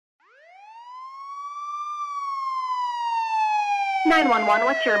911,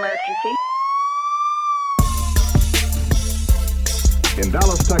 what's your emergency? In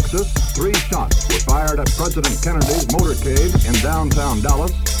Dallas, Texas, 3 shots were fired at President Kennedy's motorcade in downtown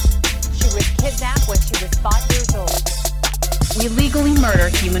Dallas. She was kidnapped when she was 5 years old. We legally murder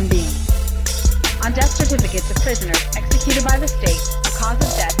human beings. On death certificates of prisoners executed by the state, a cause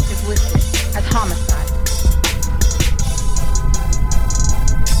of death is listed as homicide.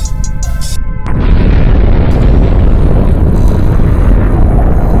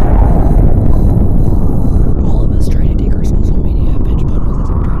 All of us trying to take our social media binge bundles as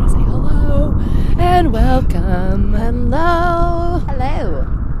we're trying to say hello and welcome. Hello. Hello.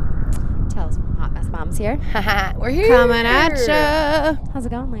 Tell us, Hot Mess Mom's here. We're here. Coming at ya. How's it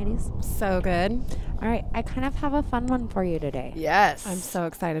going, ladies? So good. All right, I kind of have a fun one for you today. Yes. I'm so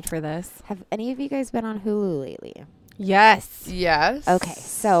excited for this. Have any of you guys been on Hulu lately? Yes. Yes. Okay,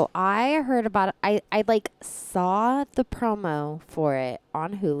 so I heard about it. I like saw the promo for it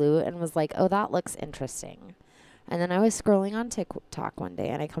on Hulu and was like, oh, that looks interesting. And then I was scrolling on TikTok one day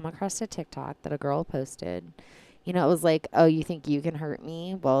and I come across a TikTok that a girl posted. You know, it was like, oh, you think you can hurt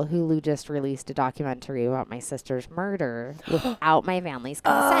me? Well, Hulu just released a documentary about my sister's murder without my family's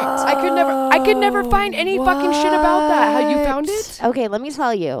consent. I could never find any fucking shit about that. How you found it? Okay, let me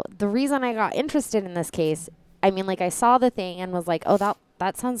tell you. The reason I got interested in this case, I mean, like, I saw the thing and was like, oh,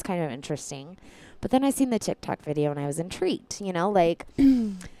 that sounds kind of interesting. But then I seen the TikTok video and I was intrigued, you know, like...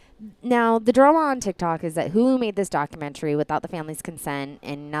 Now, the drama on TikTok is that Hulu made this documentary without the family's consent,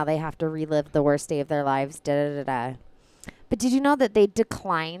 and now they have to relive the worst day of their lives, da-da-da-da. But did you know that they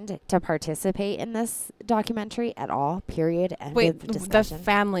declined to participate in this documentary at all, period? End Wait, of the discussion.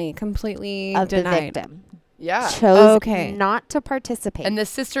 family completely Of the denied. victim Yeah. chose Okay. not to participate. And the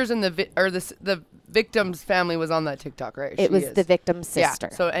sisters and the victim's family was on that TikTok, right? It She was is. the victim's sister.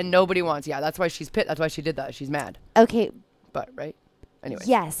 Yeah. So and nobody wants. Yeah, that's why she's pissed. That's why she did that. She's mad. Okay, But right. Anyway.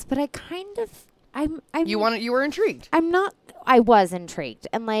 yes, but I kind of... I'm You were intrigued. I was intrigued.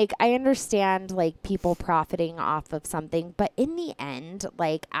 And, like, I understand, like, people profiting off of something. But in the end,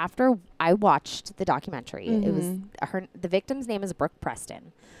 like, after I watched the documentary, it was the victim's name is Brooke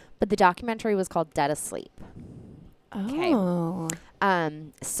Preston. But the documentary was called Dead Asleep. Okay. Oh.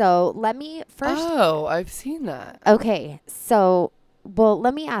 So let me first... Oh, I've seen that. Okay. So, well,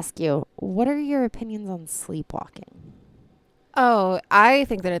 let me ask you, what are your opinions on sleepwalking? Oh, I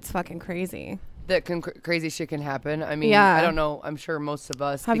think that it's fucking crazy. That crazy shit can happen. I mean, Yeah. I don't know. I'm sure most of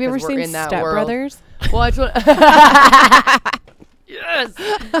us. Have you ever because we're seen in that Step world. Brothers? Well, that's what. Yes.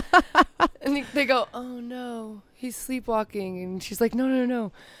 And they go, oh no, he's sleepwalking, and she's like,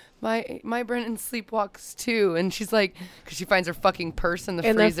 no. My Brennan sleepwalks too, and she's like, because she finds her fucking purse in the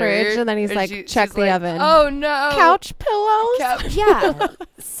freezer, fridge, and then he's like, check she's the like, oven. Oh no, Couch pillows? Couch. Yeah.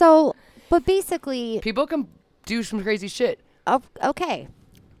 So, but basically... People can do some crazy shit. Oh, okay.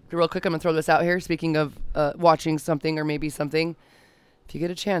 Real quick, I'm gonna throw this out here. Speaking of watching something or maybe something, if you get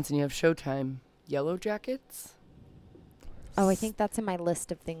a chance and you have Showtime, Yellow Jackets. Oh, I think that's in my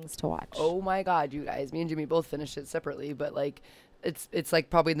list of things to watch. Oh my God, you guys! Me and Jimmy both finished it separately, but like, it's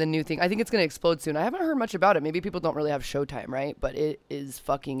like probably the new thing. I think it's gonna explode soon. I haven't heard much about it. Maybe people don't really have Showtime, right? But it is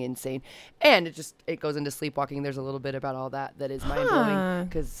fucking insane, and it goes into sleepwalking. There's a little bit about all that is mind blowing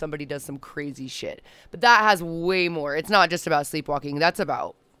because somebody does some crazy shit. But that has way more. It's not just about sleepwalking. That's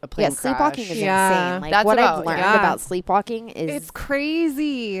about a plane crash. Sleepwalking is Yeah. insane. Like That's what I've about- learned yeah. about sleepwalking is It's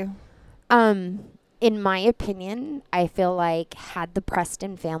crazy. in my opinion, I feel like had the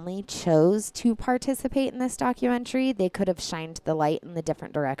Preston family chose to participate in this documentary, they could have shined the light in the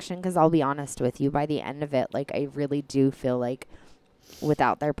different direction. Because I'll be honest with you, by the end of it, like I really do feel like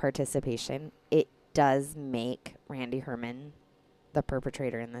without their participation, it does make Randy Herman, the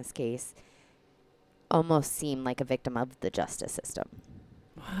perpetrator in this case, almost seem like a victim of the justice system.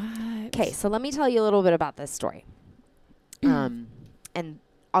 What? Okay, so let me tell you a little bit about this story. And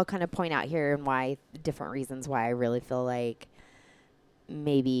I'll kind of point out here and why different reasons why I really feel like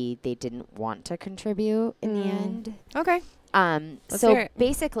maybe they didn't want to contribute in the end. Okay. Let's So hear it.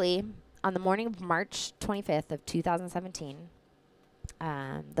 basically, on the morning of March 25th of 2017,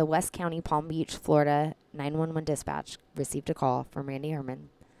 the West County Palm Beach, Florida 911 dispatch received a call from Randy Herman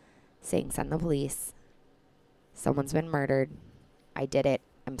saying, "Send the police. Someone's been murdered. I did it.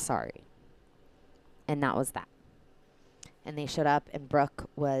 I'm sorry." And that was that. And they showed up, and Brooke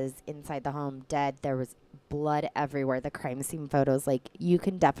was inside the home, dead. There was blood everywhere. The crime scene photos, like, you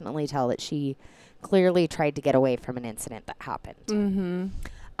can definitely tell that she clearly tried to get away from an incident that happened.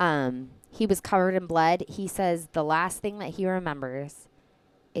 Mm-hmm. He was covered in blood. He says the last thing that he remembers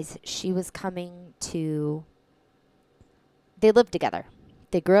is she was coming to... They lived together.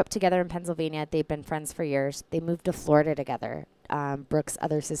 They grew up together in Pennsylvania. They've been friends for years. They moved to Florida together. Brooke's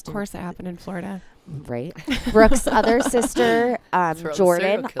other sister. Of course, it happened in Florida. Right. Brooke's other sister, That's where all the serial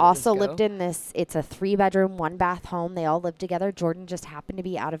Jordan, killers also go. lived in this. It's a 3-bedroom, 1-bath home. They all lived together. Jordan just happened to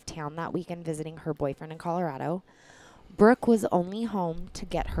be out of town that weekend visiting her boyfriend in Colorado. Brooke was only home to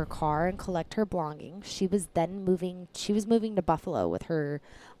get her car and collect her belongings. She was moving to Buffalo with her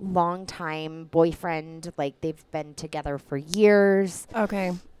longtime boyfriend. Like, they've been together for years.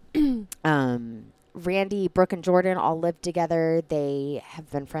 Okay. Randy, Brooke, and Jordan all lived together. They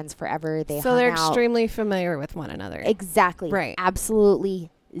have been friends forever. So hung they're out. extremely familiar with one another. Exactly. Right. Absolutely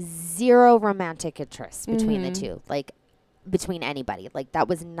zero romantic interest between the two. Like, between anybody. Like, that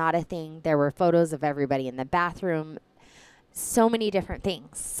was not a thing. There were photos of everybody in the bathroom. So many different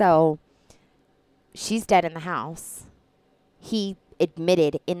things. So she's dead in the house. He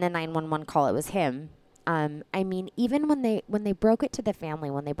admitted in the 911 call it was him. I mean, even when they broke it to the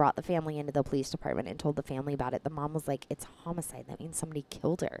family, when they brought the family into the police department and told the family about it, the mom was like, it's homicide. That means somebody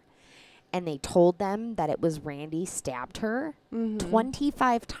killed her. And they told them that it was Randy stabbed her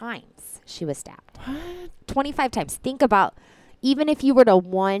 25 times. She was stabbed. What? 25 times. Think about, even if you were to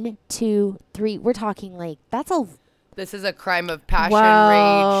 1, 2, 3, we're talking like, that's a... This is a crime of passion,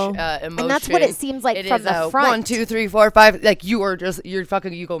 Wow. rage, emotion. And that's what it seems like It from is the a front. 1, 2, 3, 4, 5. Like, you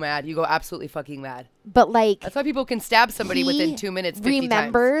go mad. You go absolutely fucking mad. But like... That's why people can stab somebody within 2 minutes, 50 times.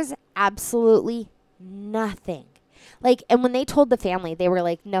 remembers absolutely nothing. Like, and when they told the family, they were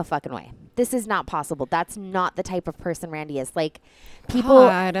like, no fucking way. This is not possible. That's not the type of person Randy is. Like, people,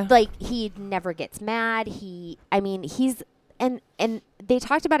 God. like, he never gets mad. He's, and they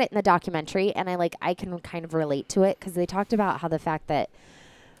talked about it in the documentary, and I can kind of relate to it, because they talked about how the fact that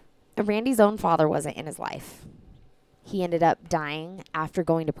Randy's own father wasn't in his life. He ended up dying after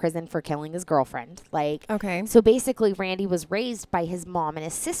going to prison for killing his girlfriend. Like, Okay. so basically, Randy was raised by his mom and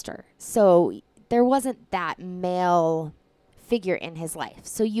his sister. So there wasn't that male figure in his life.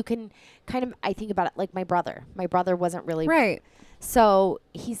 So you can kind of, I think about it like my brother. My brother wasn't really. Right. So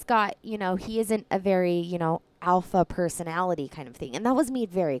he's got, he isn't a very, alpha personality kind of thing. And that was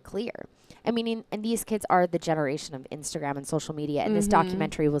made very clear. I mean, and these kids are the generation of Instagram and social media. And this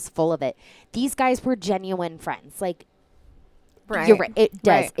documentary was full of it. These guys were genuine friends. Like, Right. you're right. It does.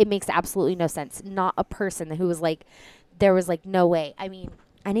 Right. It makes absolutely no sense. Not a person who was like, there was like no way. I mean,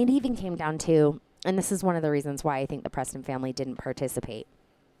 and it even came down to, and this is one of the reasons why I think the Preston family didn't participate,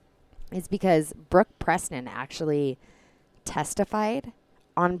 is because Brooke Preston actually testified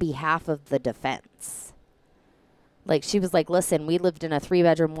on behalf of the defense. Like, she was like, listen, we lived in a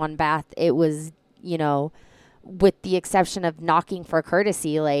 3-bedroom, 1-bath. It was, with the exception of knocking for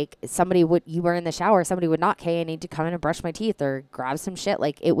courtesy, like, you were in the shower, somebody would knock, hey, I need to come in and brush my teeth or grab some shit.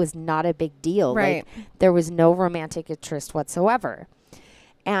 Like, it was not a big deal. Right. Like, there was no romantic interest whatsoever.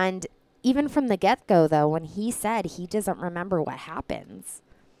 And even from the get-go, though, when he said he doesn't remember what happened,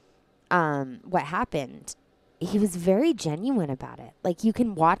 he was very genuine about it. Like, you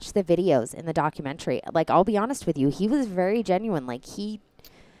can watch the videos in the documentary. Like, I'll be honest with you, he was very genuine. Like,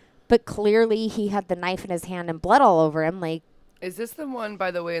 but clearly he had the knife in his hand and blood all over him. Like, Is this the one,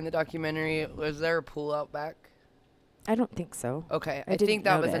 by the way, in the documentary? Was there a pool out back? I don't think so. Okay. I didn't think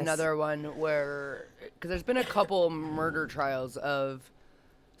that was notice. another one where, because there's been a couple murder trials of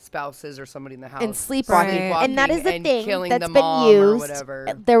spouses or somebody in the house. And sleepwalking. Right. And that is the and thing killing that's the been mom or used. whatever.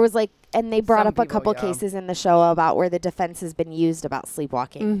 There was like, and they brought Some up a people, couple yeah. cases in the show about where the defense has been used about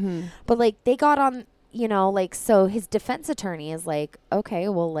sleepwalking. But like, they got on, so his defense attorney is like, okay,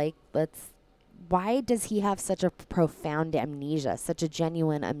 well, like, why does he have such a profound amnesia, such a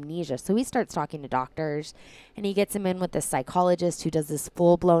genuine amnesia? So he starts talking to doctors, and he gets him in with this psychologist who does this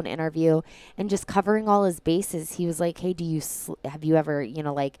full-blown interview, and just covering all his bases. He was like, hey, have you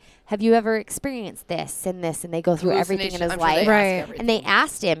ever experienced this and this? And they go through everything in his I'm sure life. they ask Right. everything. And they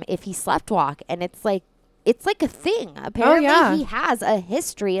asked him if he sleepwalk, and it's like a thing. Apparently, yeah. he has a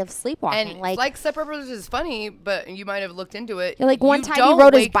history of sleepwalking. And like Step Brothers is funny, but you might have looked into it. yeah, like one You time he don't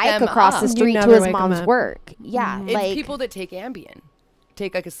rode his wake bike them across up. the You street to never his wake 'em mom's up. work. Yeah, It's like people that take Ambien.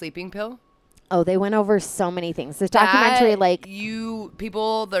 Take like a sleeping pill. oh, they went over so many things. This documentary,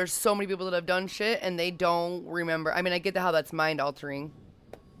 There's so many people that have done shit and they don't remember. I mean, I get how that's mind altering.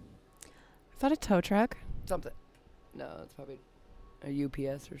 Is that a tow truck? Something. No, it's probably a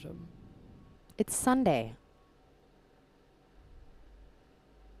UPS or something. it's Sunday.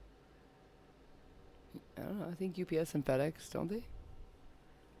 I don't know. I think UPS and FedEx, don't they?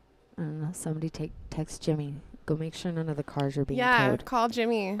 I don't know. Somebody text Jimmy. Go make sure none of the cars are being Yeah, towed. call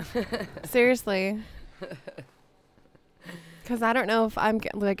Jimmy. Seriously. Because I don't know if I'm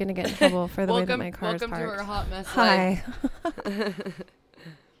going to get in trouble for the way that my car is welcome parked. to our hot mess life. Hi.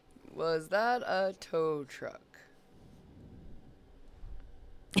 Was that a tow truck?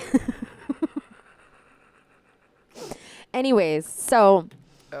 Anyways, so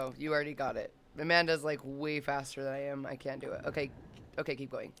Oh, you already got it. Amanda's like way faster than I am. I can't do it. Okay,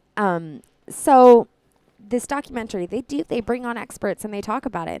 keep going. so this documentary, they bring on experts and they talk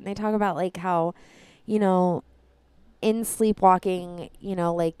about it, and they talk about like how, you know, in sleepwalking, you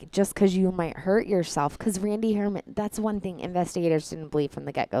know, like just because you might hurt yourself, because Randy Herman, that's one thing investigators didn't believe from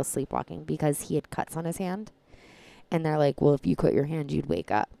the get-go, sleepwalking, because he had cuts on his hand, and they're like, well, if you cut your hand, you'd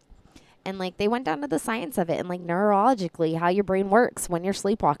wake up. And like they went down to the science of it and like neurologically how your brain works when you're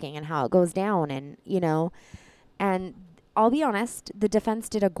sleepwalking and how it goes down, and you know, and I'll be honest, the defense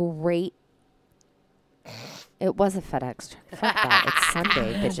did a great. It was a FedEx truck. Fuck that. It's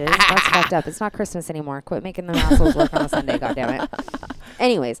Sunday, bitches. That's fucked up. It's not Christmas anymore. Quit making the assholes work on a Sunday, goddammit.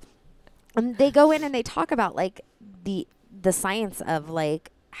 Anyways, they go in and they talk about like the science of like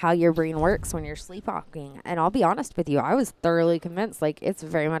how your brain works when you're sleepwalking. And I'll be honest with you, I was thoroughly convinced like it's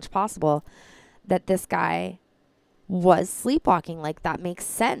very much possible that this guy was sleepwalking. Like that makes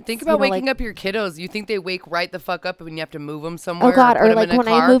sense. Think about waking up your kiddos. You think they wake right the fuck up when you have to move them somewhere? Oh God! Or Or like when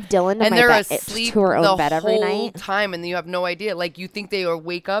I moved Dylan to and my they're bed, asleep to her own bed every the night. whole time, and you have no idea. Like you think they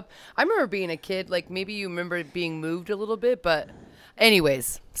wake up. I remember being a kid. Like maybe you remember being moved a little bit, but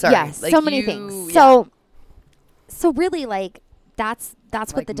anyways, sorry. Yes, like so many things. So really, like that's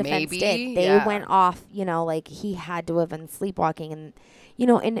what Like, the defense maybe, did. They yeah. went off, you know, like he had to have been sleepwalking, and you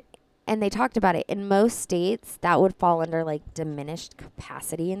know, and they talked about it. In most states, that would fall under like diminished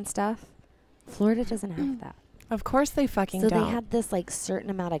capacity and stuff. Florida doesn't have that. Of course they fucking So don't. they had this like certain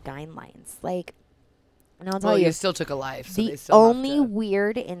amount of guidelines. Like, and I'll tell Well, you, you still took a life. So the they still have only to.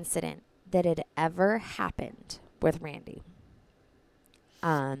 weird incident that had ever happened with Randy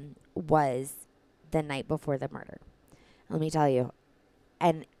was the night before the murder. Let me tell you.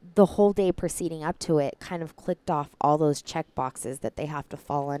 And the whole day preceding up to it kind of clicked off all those check boxes that they have to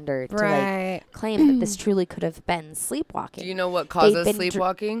fall under to like claim that this truly could have been sleepwalking. Do you know what causes been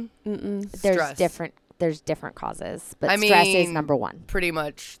sleepwalking? There's Stress. there's different causes, but I stress is mean, number one. Pretty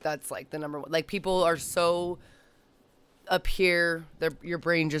much, that's like the number one. Like people are so up here, your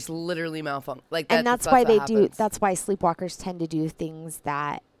brain just literally malfunctions. Like And that's why they do. That's why sleepwalkers tend to do things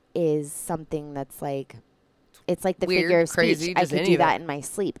that is something that's like, it's like the Weird, figure of crazy, speech. I just could any do of that it. in my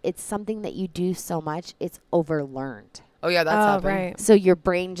sleep. It's something that you do so much, it's overlearned. Oh yeah, that's happened. right. So your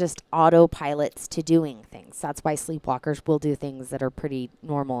brain just autopilots to doing things. That's why sleepwalkers will do things that are pretty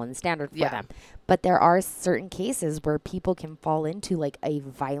normal and standard for Yeah. them. But there are certain cases where people can fall into like a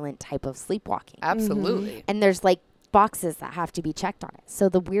violent type of sleepwalking. Absolutely. And there's like boxes that have to be checked on it. So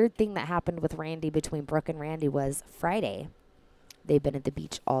the weird thing that happened with Randy, between Brooke and Randy, was Friday. They've been at the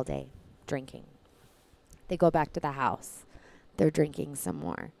beach all day drinking. They go back to the house. They're drinking some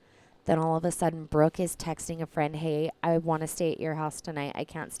more. Then all of a sudden, Brooke is texting a friend, hey, I want to stay at your house tonight. I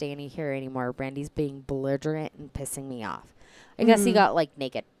can't stay here anymore. Randy's being belligerent and pissing me off. I guess he got like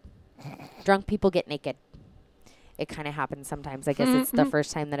naked. Drunk people get naked. It kind of happens sometimes. I guess it's the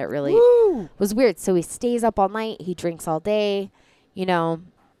first time that it really was weird. So he stays up all night. He drinks all day. You know,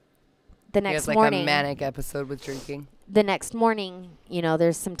 the He next has like morning. a manic episode with drinking. The next morning, you know,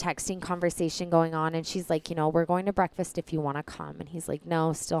 there's some texting conversation going on, and she's like, you know, we're going to breakfast if you want to come. And he's like,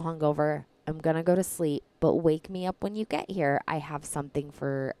 no, still hungover. I'm going to go to sleep, but wake me up when you get here. I have something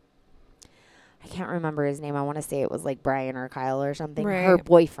for, I can't remember his name. I want to say it was like Brian or Kyle or something. Right. Her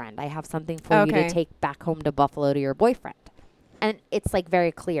boyfriend. I have something for you Okay. to take back home to Buffalo to your boyfriend. And it's like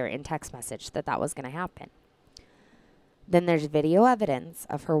very clear in text message that was going to happen. Then there's video evidence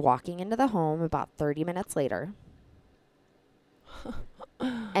of her walking into the home about 30 minutes later.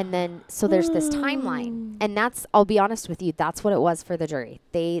 And then, so there's this timeline, and that's, I'll be honest with you, that's what it was for the jury.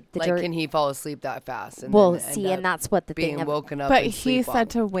 The Like, jury, can he fall asleep that fast? And well, then see, end and up that's what the being thing of, woken up. But and he sleepwalk? said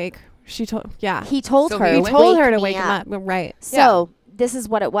to wake. She told. Yeah. he told So her, he He told her to me wake him up. Right. So this is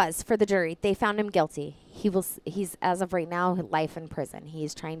what it was for the jury. They found him guilty. He's as of right now, life in prison.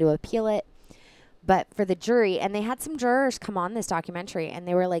 He's trying to appeal it. But for the jury, and they had some jurors come on this documentary, and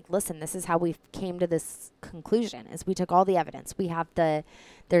they were like, listen, this is how we came to this conclusion, is we took all the evidence. We have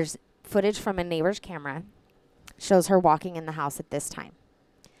there's footage from a neighbor's camera, shows her walking in the house at this time.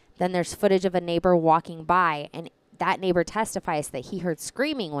 Then there's footage of a neighbor walking by, and that neighbor testifies that he heard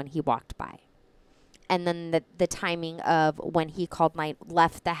screaming when he walked by. And then the timing of when he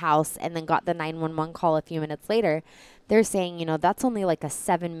left the house and then got the 911 call a few minutes later, they're saying, you know, that's only like a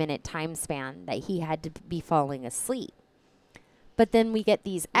 7-minute time span that he had to be falling asleep. But then we get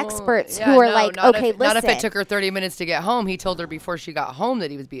these experts who are like, okay, listen. Not if it took her 30 minutes to get home. He told her before she got home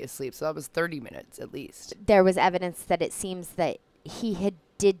that he was asleep. So that was 30 minutes at least. There was evidence that it seems that he had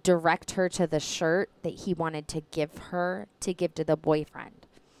did direct her to the shirt that he wanted to give her to give to the boyfriend.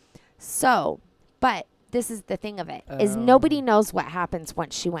 So, but this is the thing of it, is nobody knows what happens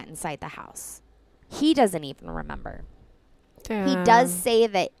once she went inside the house. He doesn't even remember. Damn. He does say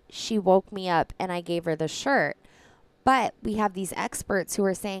that she woke me up and I gave her the shirt. But we have these experts who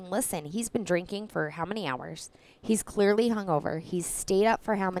are saying, listen, he's been drinking for how many hours? He's clearly hungover. He's stayed up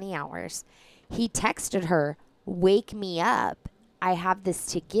for how many hours? He texted her, wake me up. I have this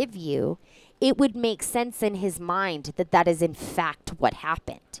to give you. It would make sense in his mind that that is in fact what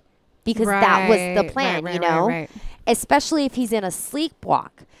happened. Because that was the plan, you know? Right. Especially if he's in a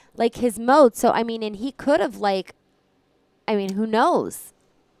sleepwalk. Like his mode. So, I mean, and he could have who knows?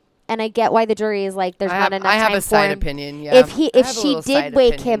 And I get why the jury is like, there's not enough time for him. I have a side opinion, yeah. If she did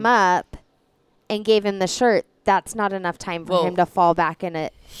wake him up and gave him the shirt, that's not enough time for him to fall back in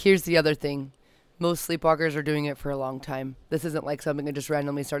it. Here's the other thing. Most sleepwalkers are doing it for a long time. This isn't like something that just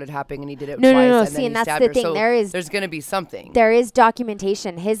randomly started happening and he did it twice. No. And See, then and he that's the her. thing. So there's going to be something. There is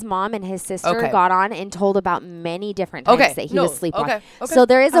documentation. His mom and his sister got on and told about many different times that he was sleepwalking. Okay. So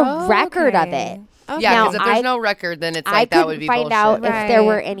there is a record of it. Okay. Yeah, because if there's no record, then it's like that would be bullshit. I couldn't find out if there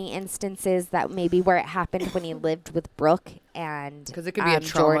were any instances that maybe where it happened when he lived with Brooke and because it could be a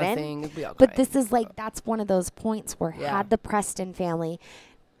trauma Jordan. thing. It'd be okay. But this is like, that's one of those points where had the Preston family,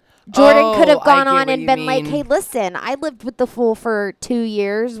 Jordan could have gone on and been like, hey, listen, I lived with the fool for 2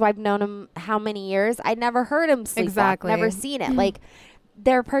 years. I've known him how many years? I never heard him sleepwalk. Exactly. Never seen it. Like,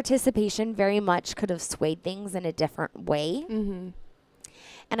 their participation very much could have swayed things in a different way. Mm-hmm.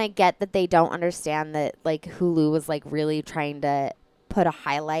 And I get that they don't understand that, like, Hulu was, like, really trying to put a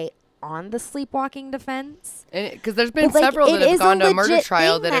highlight on the sleepwalking defense. Because there's been several that have gone to a murder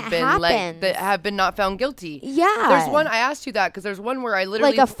trial that have been like that have been not found guilty. Yeah. There's one, I asked you that because there's one where I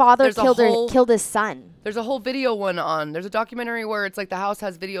literally like a father killed his son. There's a whole video one on. There's a documentary where it's like the house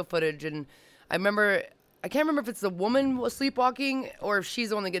has video footage, and I can't remember if it's the woman was sleepwalking or if she's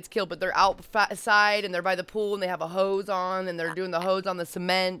the one that gets killed, but they're outside and they're by the pool and they have a hose on and they're doing the hose on the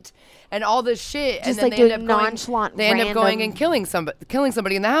cement and all this shit. Just and then like they end up going and killing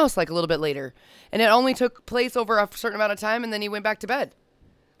somebody in the house like a little bit later. And it only took place over a certain amount of time and then he went back to bed.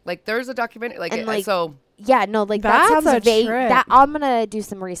 Like there's a documentary so. Yeah, no, like that sounds vague. That I'm gonna do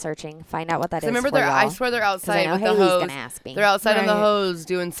some researching, find out what that is. Remember, I swear they're outside with the hose. They're outside on the hose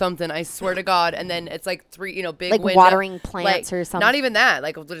doing something. I swear to God. And then it's like three, big like watering plants or something. Not even that.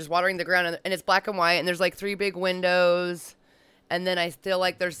 Like they're just watering the ground, and it's black and white. And there's like 3 big windows. And then I feel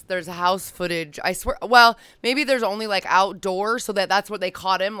like there's house footage. I swear. Well, maybe there's only like outdoor, so that's what they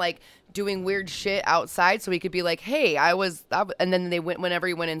caught him like doing weird shit outside, so he could be like, "Hey, and then whenever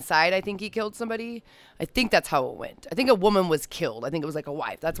he went inside, I think he killed somebody. I think that's how it went. I think a woman was killed. I think it was like a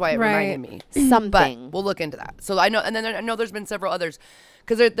wife. That's why it reminded me something. But we'll look into that. So I know, and then I know there's been several others,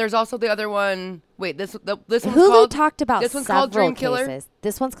 because there's also the other one. Wait, this one's Hulu called, talked about this one's several called Dream Killer. cases.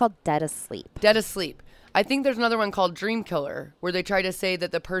 This one's called Dead Asleep. Dead Asleep. I think there's another one called Dream Killer, where they try to say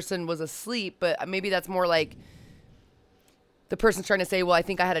that the person was asleep, but maybe that's more like the person's trying to say, well, I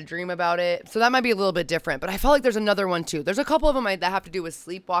think I had a dream about it. So that might be a little bit different. But I felt like there's another one, too. There's a couple of them that have to do with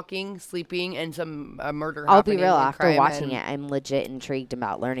sleeping, and some murder I'll happening. be real. After watching it, I'm legit intrigued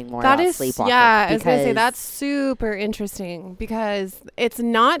about learning more about sleepwalking. Yeah, I was going to say, that's super interesting because it's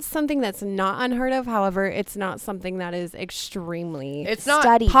not something that's not unheard of. However, it's not something that is extremely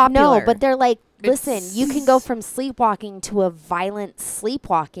popular. No, but they're like, listen, you can go from sleepwalking to a violent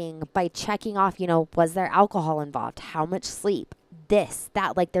sleepwalking by checking off, was there alcohol involved? How much sleep? This,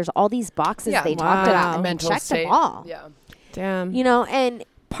 that, like there's all these boxes they talked about and mental checked state. them all. Yeah. Damn. And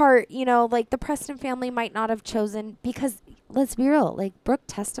like the Preston family might not have chosen, because let's be real, like Brooke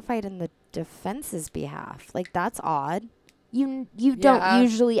testified in the defense's behalf. Like that's odd. You don't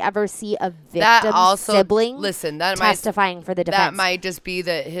usually ever see a victim sibling testifying for the defense. That might just be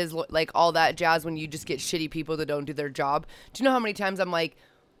that his like all that jazz when you just get shitty people that don't do their job. Do you know how many times I'm like,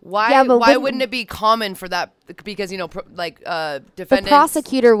 why wouldn't it be common for that? Because defendants. The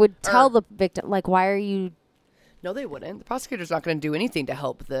prosecutor would tell the victim, like, why are you? No, they wouldn't. The prosecutor's not going to do anything to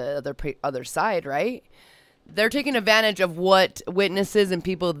help the other side, right? They're taking advantage of what witnesses and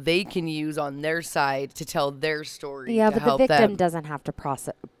people they can use on their side to tell their story. Yeah, but the victim doesn't have to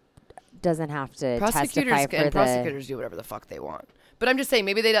testify for prosecutors do whatever the fuck they want. But I'm just saying,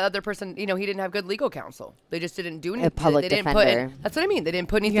 maybe the other person, he didn't have good legal counsel. They just didn't do anything. A public defender. That's what I mean. They didn't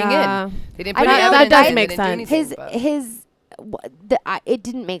put anything in. They didn't put any that evidence does in. make sense. It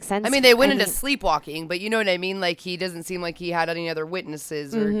didn't make sense. I mean, they went into sleepwalking, but you know what I mean? Like, he doesn't seem like he had any other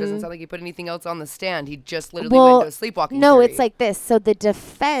witnesses, or it doesn't sound like he put anything else on the stand. He just literally went into a sleepwalking theory. It's like this. So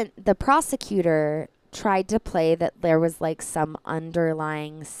the prosecutor tried to play that there was like some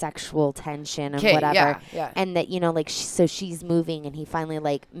underlying sexual tension and whatever, and that like so she's moving, and he finally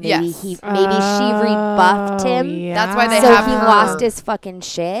like maybe she rebuffed him. Yeah. That's why they so have he her. lost his fucking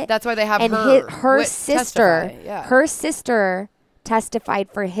shit. That's why they have and her sister, her sister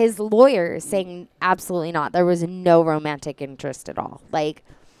testified for his lawyer, saying absolutely not. There was no romantic interest at all. Like.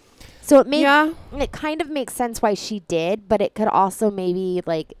 So it kind of makes sense why she did, but it could also maybe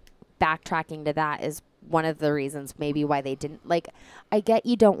like backtracking to that is one of the reasons maybe why they didn't. Like, I get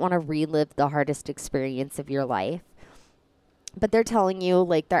you don't want to relive the hardest experience of your life, but they're telling you,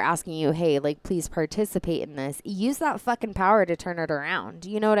 like, they're asking you, hey, like, please participate in this. Use that fucking power to turn it around.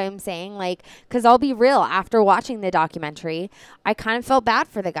 You know what I'm saying? Like, because I'll be real, after watching the documentary, I kind of felt bad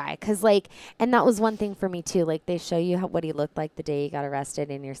for the guy. Because, like, and that was one thing for me, too. Like, they show you what he looked like the day he got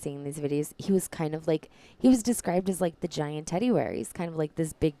arrested, and you're seeing these videos. He was kind of like, he was described as, like, the giant teddy bear. He's kind of like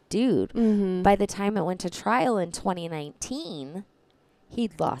this big dude. Mm-hmm. By the time it went to trial in 2019,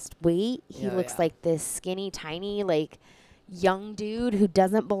 he'd lost weight. He looks like this skinny, tiny, like, young dude who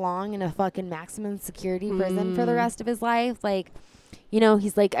doesn't belong in a fucking maximum security prison for the rest of his life. Like,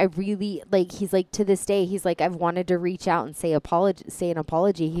 he's like, I really, like, he's like, to this day, he's like, I've wanted to reach out and say an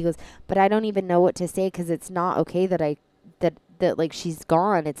apology. He goes, but I don't even know what to say, because it's not okay that that like she's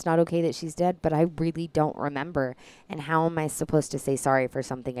gone. It's not okay that she's dead, but I really don't remember. And how am I supposed to say sorry for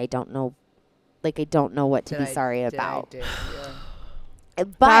something I don't know? Like, I don't know what to be sorry about.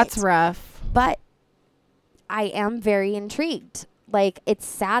 But that's rough. But I am very intrigued. Like, it's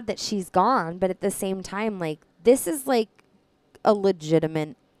sad that she's gone, but at the same time, like, this is like a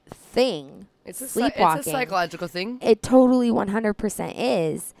legitimate thing. It's sleepwalking. It's a psychological thing. It totally 100%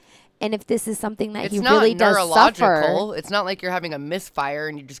 is. And if this is something that it's he really does suffer, it's not like you're having a misfire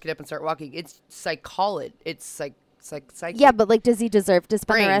and you just get up and start walking. It's psychology. It's psychic. Yeah, but like, does he deserve to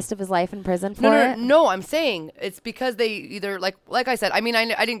spend the rest of his life in prison for it? No, I'm saying it's because they either like I said, I mean, I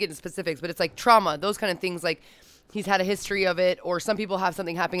didn't get into specifics, but it's like trauma, those kind of things. Like, he's had a history of it, or some people have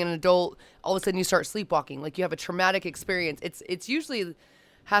something happening in an adult. All of a sudden you start sleepwalking. Like, you have a traumatic experience. It's usually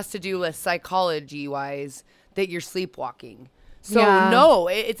has to do with psychology wise that you're sleepwalking. So no,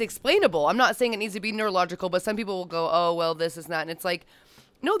 it's explainable. I'm not saying it needs to be neurological, but some people will go, oh, well, this is not. And it's like,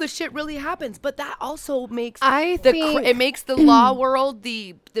 no, this shit really happens, but that also makes it makes the law world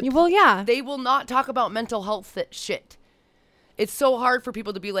they will not talk about mental health shit. It's so hard for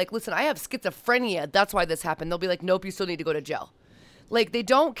people to be like, listen, I have schizophrenia, that's why this happened. They'll be like, nope, you still need to go to jail. Like, they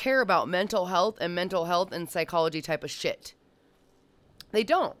don't care about mental health and psychology type of shit. They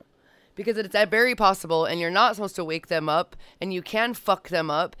don't. Because it's very possible, and you're not supposed to wake them up, and you can fuck them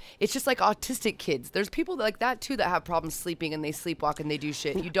up. It's just like autistic kids. There's people like that too that have problems sleeping, and they sleepwalk and they do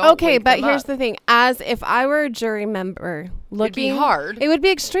shit. You don't. Okay, wake but them here's up. the thing: as if I were a jury member, it'd be hard. It would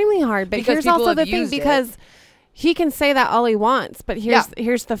be extremely hard. But here's also the thing, because he can say that all he wants, but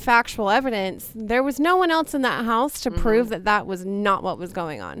here's the factual evidence. There was no one else in that house to prove that was not what was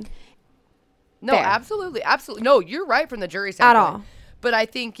going on. No, absolutely. No, you're right from the jury standpoint. At all. But I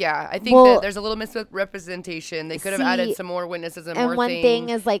think that there's a little misrepresentation. They could have added some more witnesses and more things. And one thing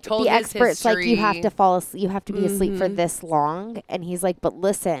is, like, the expert's like, you have to fall asleep, you have to be asleep for this long. And he's like, but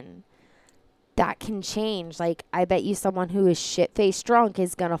listen, that can change. Like, I bet you someone who is shit-faced drunk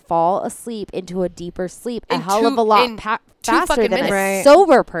is going to fall asleep into a deeper sleep a hell of a lot faster than a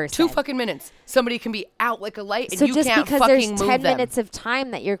sober person. 2 fucking minutes. Somebody can be out like a light, and so you just can't because fucking there's move 10 them. minutes of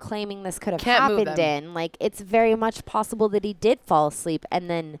time that you're claiming this could have happened in, like, it's very much possible that he did fall asleep, and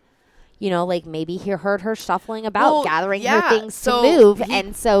then, like, maybe he heard her shuffling about, gathering her things to move,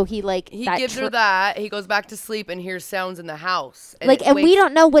 and so he gives her that. He goes back to sleep and hears sounds in the house, and we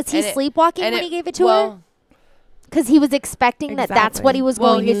don't know, was he sleepwalking when he gave it to her? Because he was expecting that that's what he was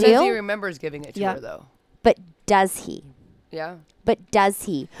going to do. Well, he says he remembers giving it to her, though. But does he? Yeah. But does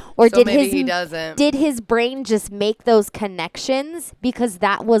he? Or so maybe he doesn't. Did his brain just make those connections because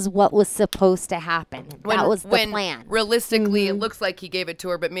that was what was supposed to happen? That was the plan. Realistically, it looks like he gave it to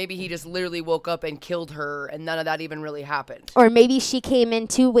her, but maybe he just literally woke up and killed her, and none of that even really happened. Or maybe she came in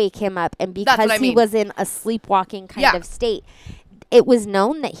to wake him up, and because he was in a sleepwalking kind of state, it was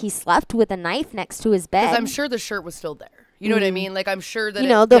known that he slept with a knife next to his bed. Because I'm sure the shirt was still there. You know what I mean? Like, I'm sure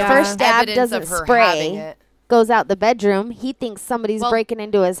that the first stab doesn't of her spray. It. Goes out the bedroom. He thinks somebody's breaking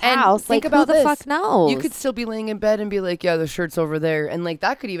into his house. Like, who the fuck knows? You could still be laying in bed and be like, yeah, the shirt's over there. And, like,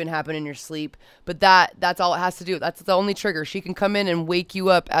 that could even happen in your sleep. But that's all it has to do. That's the only trigger. She can come in and wake you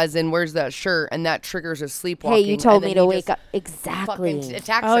up as in, where's that shirt? And that triggers a sleepwalking. Hey, you told me to wake up. Exactly.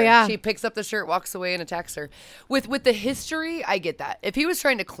 Attacks her. Yeah. She picks up the shirt, walks away, and attacks her. With the history, I get that. If he was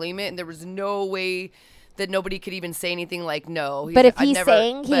trying to claim it and there was no way that nobody could even say anything like no. But if he's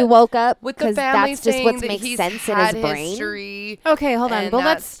saying he woke up because that's just what makes sense in his brain. Okay, hold on. Well,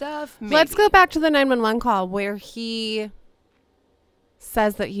 let's go back to the 911 call where he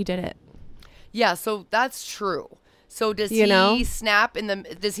says that he did it. Yeah, so that's true. So does he snap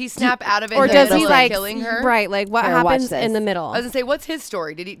out of it, or does he like killing her? Right, like what happens in the middle? I was gonna say, what's his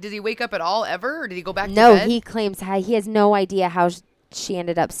story? Did he wake up at all ever, or did he go back to bed? No, he claims he has no idea how she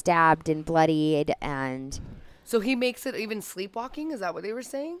ended up stabbed and bloodied, and so he makes it even sleepwalking. Is that what they were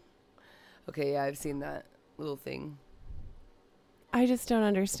saying? Okay, yeah, I've seen that little thing. I just don't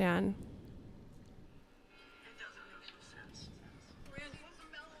understand.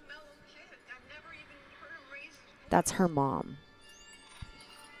 That's her mom.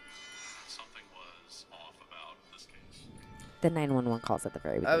 Something was off about this case. The 911 calls at the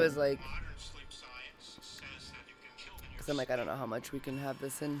very beginning. I was like, because I'm like, I don't know how much we can have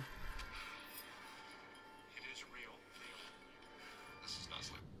this in. It is real. This is not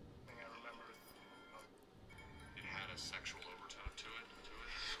sleep. I remember it had a sexual overtone to it.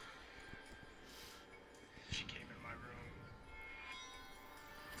 She came in my room.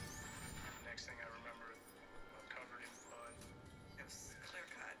 Next thing I remember, covered in blood. It was clear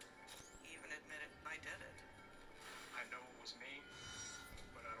cut. He even admitted I did it. I know it was me,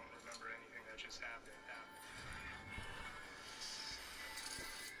 but I don't remember anything that just happened.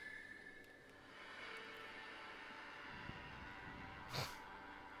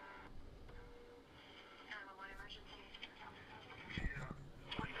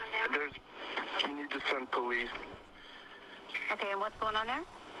 You need to send police. Okay, and what's going on there?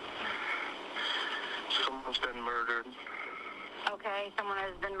 Someone's been murdered. Okay, someone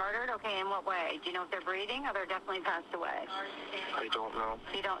has been murdered? Okay, in what way? Do you know if they're breathing or they're definitely passed away? I don't know.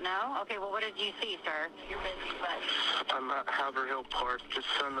 You don't know? Okay, well, what did you see, sir? You're busy, but... I'm at Haverhill Park. Just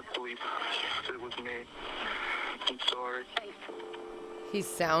send the police. It was me. I'm sorry. He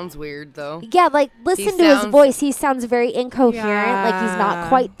sounds weird, though. Yeah, like, listen to his voice. He sounds very incoherent, like he's not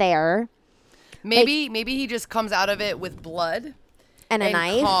quite there. Maybe he just comes out of it with blood. And a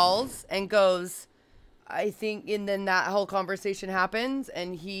knife. Calls and goes, I think, and then that whole conversation happens,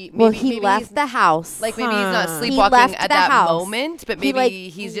 and he left the house. Like, maybe he's not sleepwalking at that moment, but maybe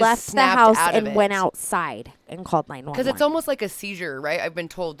he's just left snapped the house out of and it. went outside and called 911. Because it's almost like a seizure, right? I've been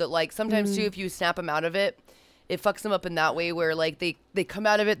told that, like, sometimes, too, if you snap them out of it, it fucks them up in that way where, like, they come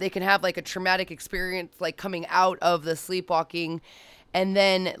out of it, they can have, like, a traumatic experience, like, coming out of the sleepwalking, and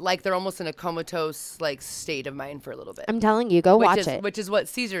then, like, they're almost in a comatose, like, state of mind for a little bit. I'm telling you, go watch it. Which is what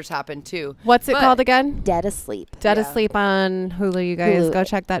seizures happen, too. What's it called again? Dead Asleep. Dead Asleep on Hulu, you guys. Go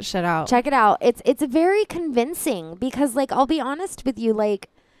check that shit out. Check it out. It's very convincing because, like, I'll be honest with you, like,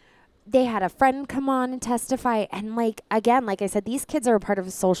 they had a friend come on and testify. And, like, again, like I said, these kids are a part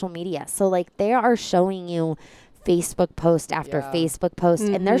of social media. So, like, they are showing you Facebook post after Facebook post,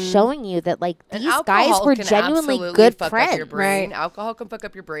 and they're showing you that, like, these guys were genuinely good friends. Right? Alcohol can fuck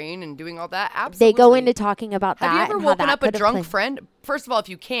up your brain, and doing all that. Absolutely. They go into talking about that. Have you ever woken up a drunk friend? First of all, if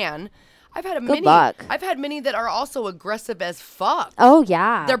you can. I've had many that are also aggressive as fuck. Oh,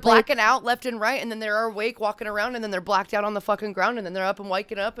 yeah. They're blacking out left and right, and then they're awake walking around, and then they're blacked out on the fucking ground, and then they're up and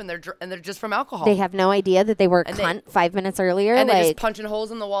waking up, and they're just from alcohol. They have no idea that they were cunt 5 minutes earlier. And they're just punching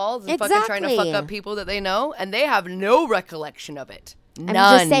holes in the walls and fucking trying to fuck up people that they know, and they have no recollection of it. None.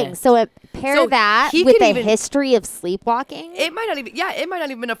 I'm just saying. So pair that with a history of sleepwalking. It might not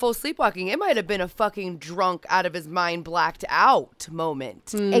even been a full sleepwalking. It might have been a fucking drunk, out of his mind, blacked out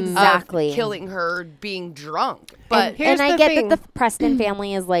moment. Exactly. Of killing her, being drunk. But and I get that the Preston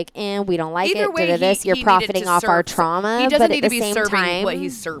family is like, we don't like either it. Way, you're profiting off our trauma. He doesn't need to be serving time, what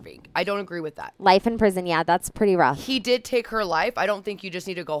he's serving. I don't agree with that. Life in prison, yeah, that's pretty rough. He did take her life. I don't think you just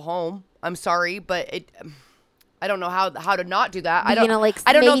need to go home. I'm sorry, but I don't know how to not do that. I don't know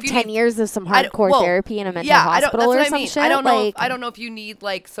if you 10 years of some hardcore therapy in a mental hospital or some shit. I don't know. I don't know if you need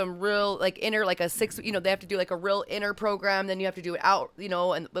like some real like inner like a 6. They have to do like a real inner program. Then you have to do it out.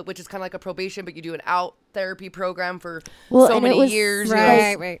 And which is kind of like a probation, but you do an out therapy program for so many years.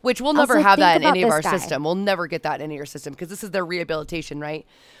 Right. Which we'll never have that in any of our system. We'll never get that in any of our system because this is their rehabilitation, right?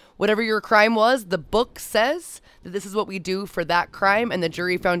 Whatever your crime was, the book says that this is what we do for that crime, and the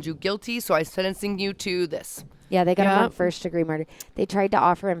jury found you guilty, so I'm sentencing you to this. Yeah, they got him on first-degree murder. They tried to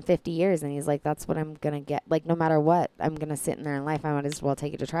offer him 50 years, and he's like, that's what I'm going to get. Like, no matter what, I'm going to sit in there in life. I might as well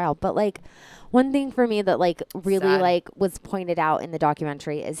take it to trial. But, like, one thing for me that, like, really, like, was pointed out in the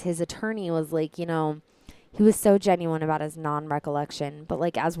documentary is his attorney was like, he was so genuine about his non-recollection. But,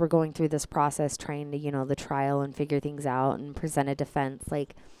 like, as we're going through this process, trying to, the trial and figure things out and present a defense,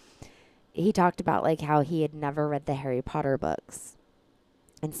 like, he talked about, like, how he had never read the Harry Potter books.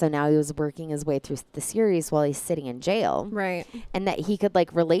 And so now he was working his way through the series while he's sitting in jail. Right. And that he could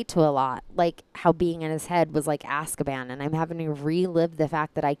like relate to a lot, like how being in his head was like Azkaban, and I'm having to relive the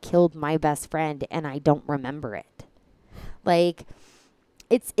fact that I killed my best friend and I don't remember it. Like,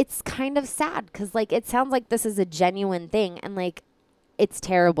 it's kind of sad because like it sounds like this is a genuine thing, and like it's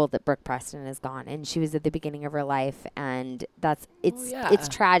terrible that Brooke Preston is gone, and she was at the beginning of her life, and it's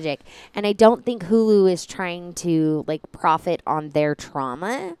tragic. And I don't think Hulu is trying to like profit on their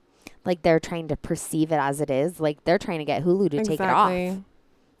trauma. Like they're trying to perceive it as it is. Like they're trying to get Hulu to take it off.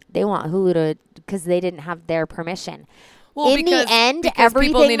 They want Hulu to, because they didn't have their permission. Well, in the end,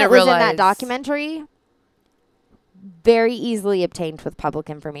 everything that was in that documentary very easily obtained with public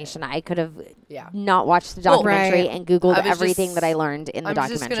information. I could have not watched the documentary and Googled everything that I learned in the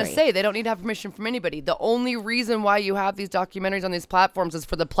documentary. I'm just going to say, they don't need to have permission from anybody. The only reason why you have these documentaries on these platforms is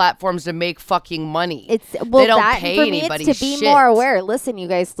for the platforms to make fucking money. They don't pay anybody it's to be more aware. Listen, you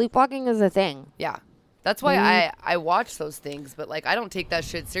guys, sleepwalking is a thing. Yeah. That's why I watch those things, but like I don't take that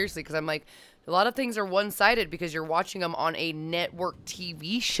shit seriously because I'm like, a lot of things are one-sided because you're watching them on a network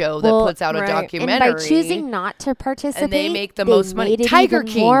TV show that puts out a documentary. And by choosing not to participate, and they make the most money. Tiger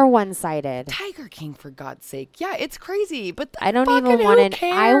King, more one-sided. Tiger King, for God's sake, yeah, it's crazy. But I don't even want to.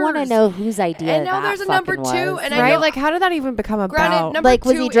 I want to know whose idea. And now there's a number 2, and right, like how did that even become about? Like,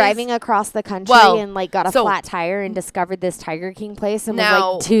 was he driving across the country and like got a flat tire and discovered this Tiger King place and was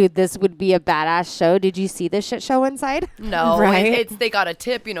like, dude, this would be a badass show. Did you see this shit show inside? No, right? They got a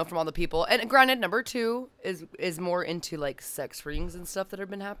tip, from all the people. And granted, number 2 is more into like sex rings and stuff that have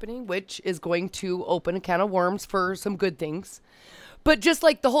been happening, which is going to open a can of worms for some good things. But just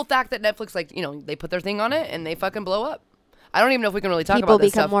like the whole fact that Netflix, like, they put their thing on it and they fucking blow up. I don't even know if we can really talk about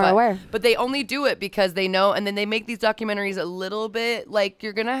this stuff. People become more aware. But they only do it because they know, and then they make these documentaries a little bit like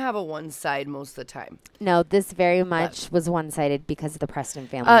you're going to have a one side most of the time. No, this very much was one-sided because of the Preston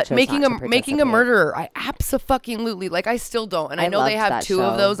family. Making a murderer. I abso-fucking-lutely, like I still don't. And I know they have 2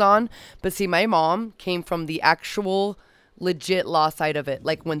 of those on. But see, my mom came from the actual legit law side of it.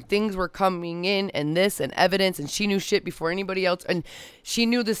 Like when things were coming in and this and evidence, and she knew shit before anybody else, and she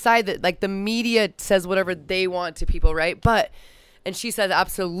knew the side that like the media says whatever they want to people, right? And she says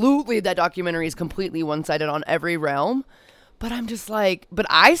absolutely that documentary is completely one-sided on every realm. But I'm just like, but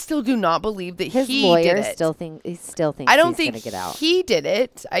I still do not believe that his he lawyer did it. Still thinks I don't think he's gonna get out. He did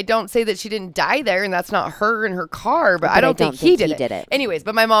it. I don't say that she didn't die there, and that's not her in her car. But I don't think he did it. Anyways,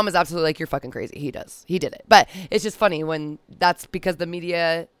 but my mom is absolutely like, you're fucking crazy. He did it. But it's just funny when that's because the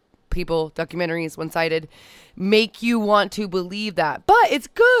media, people, documentaries, one-sided, make you want to believe that. But it's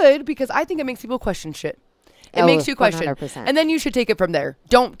good because I think it makes people question shit. It makes you question. 100%. And then you should take it from there.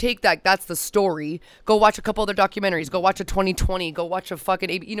 Don't take that. That's the story. Go watch a couple other documentaries. Go watch a 2020. Go watch a fucking,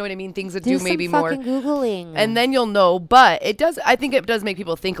 you know what I mean? Things that do maybe more. Do some fucking Googling. And then you'll know. But I think it does make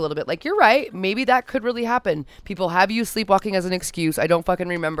people think a little bit. Like, you're right. Maybe that could really happen. People have used sleepwalking as an excuse. I don't fucking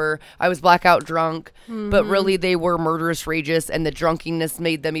remember. I was blackout drunk. Mm-hmm. But really, they were murderous rages. And the drunkenness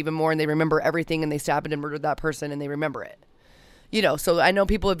made them even more. And they remember everything. And they stabbed and murdered that person. And they remember it. So I know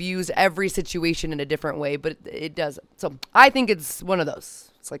people have used every situation in a different way, but it does. So I think it's one of those.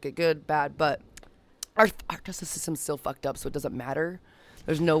 It's like a good, bad, but our justice system's still fucked up, so it doesn't matter.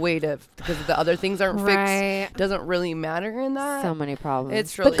 There's no way to, because the other things aren't fixed. Doesn't really matter in that. So many problems.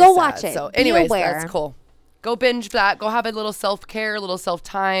 It's really But go sad. watch it. So anyways, that's cool. Go binge that. Go have a little self-care, a little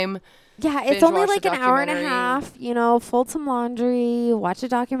self-time. Yeah, it's only like an hour and a half. Fold some laundry, watch a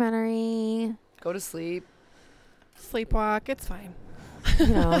documentary. Go to sleep. Sleepwalk, it's fine.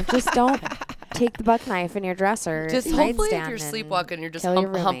 Just don't take the buck knife in your dresser. Just hopefully if you're sleepwalking, you're just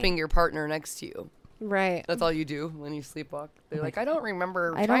humping your partner next to you. Right. That's all you do when you sleepwalk. They're like, I don't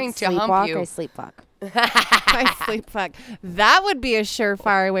remember I trying don't to hump you. I sleepwalk. I sleepwalk. That would be a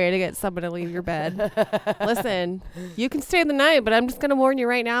surefire way to get someone to leave your bed. Listen, you can stay the night, but I'm just going to warn you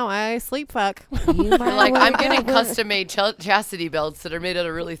right now, I sleepwalk. Like, I'm getting custom-made chastity belts that are made out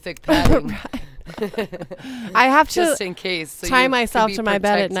of really thick padding. Right. I have to just in case tie myself to my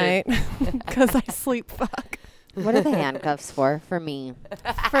bed at night because I sleep fuck. What are the handcuffs for? For me.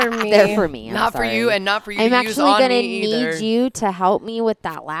 For me. They're for me. Not for you, and not for you I'm to use on me either. I'm actually going to need you to help me with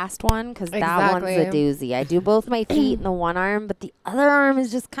that last one because that one's a doozy. I do both my feet and the one arm, but the other arm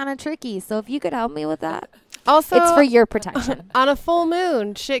is just kind of tricky. So if you could help me with that. Also, it's for your protection. On a full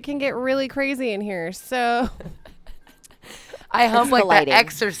moon, shit can get really crazy in here. So I hump like the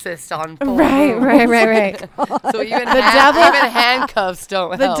Exorcist on full Right. So even handcuffs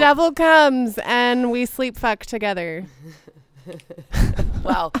don't help. The devil comes and we sleep fuck together.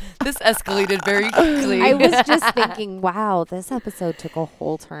 Wow, this escalated very quickly. I was just thinking, wow, this episode took a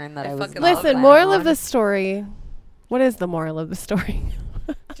whole turn that I was. Listen, moral of the story. What is the moral of the story?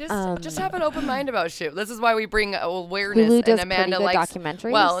 Just have an open mind about shit. This is why we bring awareness. Hulu does and Amanda pretty good likes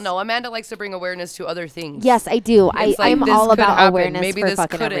documentaries. Well, no, Amanda likes to bring awareness to other things. Yes, I do. I'm all about awareness maybe for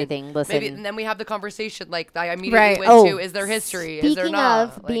fucking everything. Listen, maybe, and then we have the conversation like I immediately went to: is there history? Is there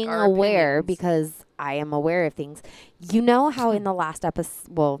not? Speaking of being aware, opinions. Because I am aware of things. You know how in the last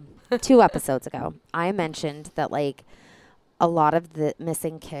episode, 2 episodes ago, I mentioned that like a lot of the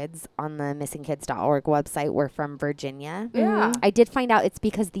missing kids on the missingkids.org website were from Virginia. Yeah. I did find out it's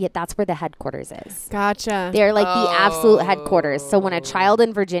because that's where the headquarters is. Gotcha. They're like the absolute headquarters. So when a child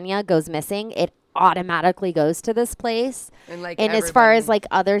in Virginia goes missing, it automatically goes to this place. And as far as like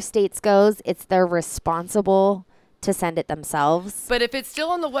other states goes, they're responsible to send it themselves. But if it's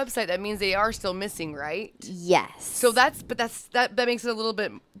still on the website, that means they are still missing, right? Yes. So that makes it a little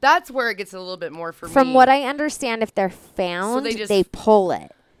bit, that's where it gets a little bit more for me. From what I understand, if they're found, they pull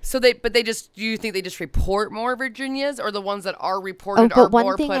it. So do you think they just report more Virginias, or the ones that are reported are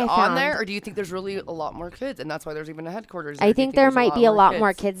more put on there? Or do you think there's really a lot more kids and that's why there's even a headquarters? I think there might be a lot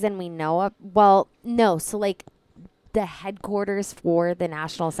more kids than we know of. Well, no. So like the headquarters for the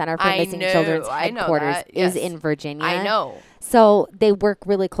National Center for Missing Children's headquarters is in Virginia. I know. So they work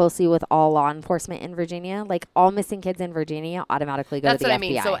really closely with all law enforcement in Virginia. Like all missing kids in Virginia automatically go to the FBI. That's what I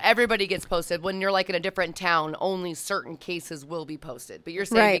mean. So everybody gets posted. When you're like in a different town, only certain cases will be posted. But you're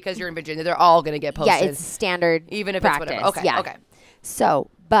saying because you're in Virginia, they're all going to get posted. Yeah, it's standard even if practice. It's whatever. Okay, okay. So,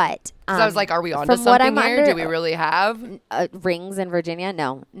 but I was like, are we on to something here? Do we really have rings in Virginia?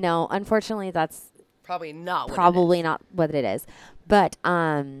 No. Unfortunately, that's probably not what it is. But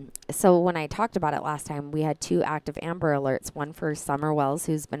so when I talked about it last time, we had 2 active Amber Alerts. One for Summer Wells,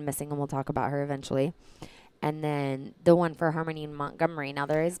 who's been missing, and we'll talk about her eventually. And then the one for Harmony in Montgomery. Now,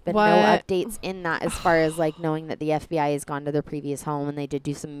 there has been no updates in that as far as like knowing that the FBI has gone to their previous home and they did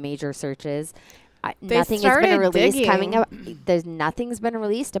do some major searches. Nothing has been released coming up. Nothing's been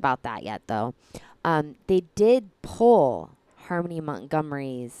released about that yet, though. They did pull Harmony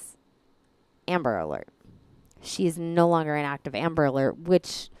Montgomery's Amber Alert. She's no longer an active Amber Alert,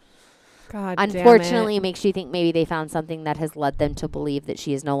 which unfortunately makes you think maybe they found something that has led them to believe that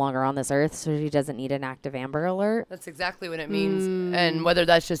she is no longer on this earth, so she doesn't need an active Amber Alert. That's exactly what it means. And whether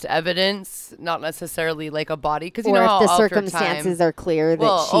that's just evidence, not necessarily like a body, because you know how if the circumstances are clear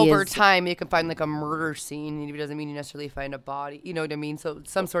that over time you can find like a murder scene, and it doesn't mean you necessarily find a body. You know what I mean? So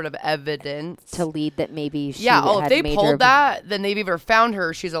some sort of evidence to lead that maybe she if they pulled that, then they've either found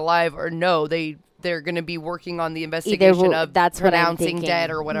her, she's alive, or no, they're going to be working on the investigation of pronouncing dead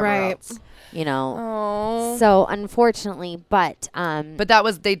or whatever else. You know. So unfortunately, but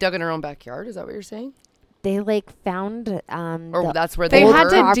they dug in her own backyard. Is that what you're saying? They like found that's where they had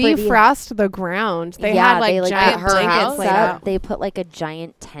to defrost the ground. They had like giant blankets laid out. They put like a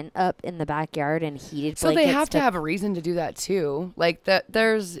giant tent up in the backyard and heated so blankets. So they have to have a reason to do that too. Like that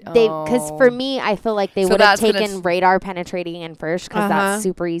there's because for me I feel like they would have taken radar penetrating in first because that's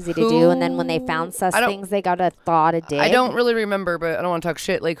super easy to do, and then when they found sus things they got to thaw to dig. I don't really remember, but I don't want to talk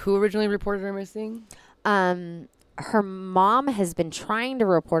shit. Like who originally reported her missing? Her mom has been trying to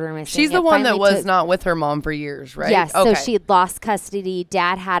report her missing. She's the one that was not with her mom for years, right? Yes. So she had lost custody.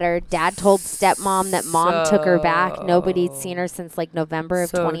 Dad had her. Dad told stepmom that mom took her back. Nobody'd seen her since like November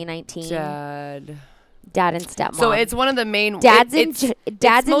of 2019. Dad and stepmom. So it's one of the main. Dad's in jail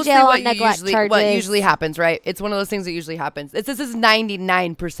on neglect charges. What usually happens, right? It's one of those things that usually happens. This is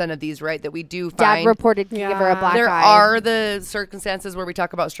 99% of these, right? That we do find. Dad reported to give her a black eye. There are the circumstances where we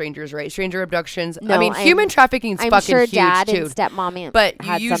talk about strangers, right? Stranger abductions. No, I mean, human trafficking is fucking huge too. I'm sure Dad and stepmom but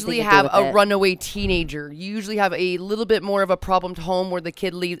you usually have a runaway teenager. You usually have a little bit more of a problem to home where the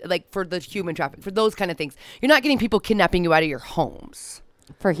kid leaves, like for the human trafficking, for those kind of things. You're not getting people kidnapping you out of your homes.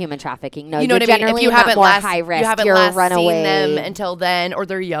 For human trafficking, no. You know what I mean? If you haven't high risk, you haven't you're last runaway. seen them until then, or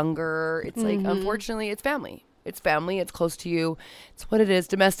they're younger. It's like, unfortunately, it's family. It's family. It's close to you. It's what it is.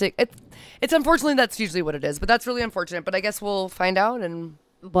 Domestic. It's unfortunately that's usually what it is. But that's really unfortunate. But I guess we'll find out and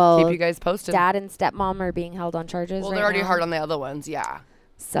keep you guys posted. Dad and stepmom are being held on charges. Well, they're already hard on the other ones. Yeah.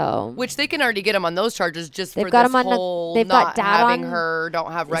 So, which they can already get them on those charges just for this whole not having her,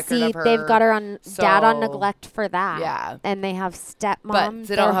 don't have record of her. They've got her on dad on neglect for that. Yeah, and they have stepmom. But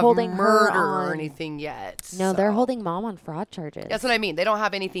they don't have murder or anything yet. No, they're holding mom on fraud charges. That's what I mean. They don't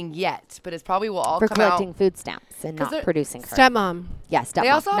have anything yet, but it's probably will all for come out. collecting food stamps and not producing her. Stepmom. Yeah, stepmom. They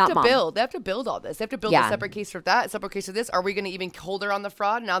also have to mom. build. They have to build all this. They have to build a separate case for that, a separate case for this. Are we going to even hold her on the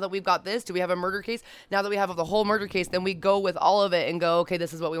fraud now that we've got this? Do we have a murder case? Now that we have the whole murder case, then we go with all of it and go, okay,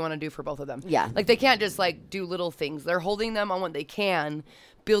 this is what we want to do for both of them. Yeah. Like they can't just like do little things. They're holding them on what they can,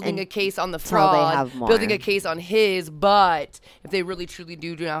 building a case on the they fraud, have more. building a case on his, but if they really truly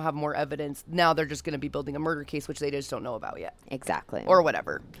do now have more evidence, now they're just going to be building a murder case, which they just don't know about yet. Exactly. Or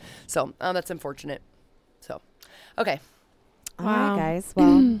whatever. So that's unfortunate. So, okay. All right, guys.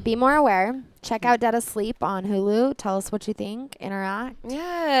 Well, be more aware. Check out Dead Asleep on Hulu. Tell us what you think. Interact.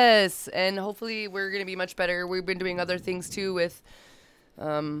 Yes. And hopefully we're going to be much better. We've been doing other things too with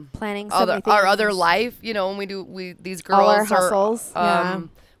planning our other life, you know, when these girls all our hustles.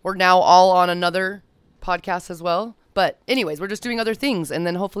 We're now all on another podcast as well. But anyways, we're just doing other things, and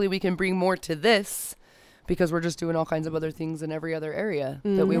then hopefully we can bring more to this, because we're just doing all kinds of other things in every other area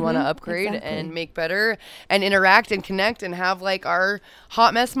that we want to upgrade and make better and interact and connect and have like our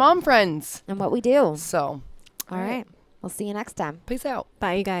hot mess mom friends And what we do. So all right. We'll see you next time. Peace out.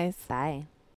 Bye, you guys. Bye.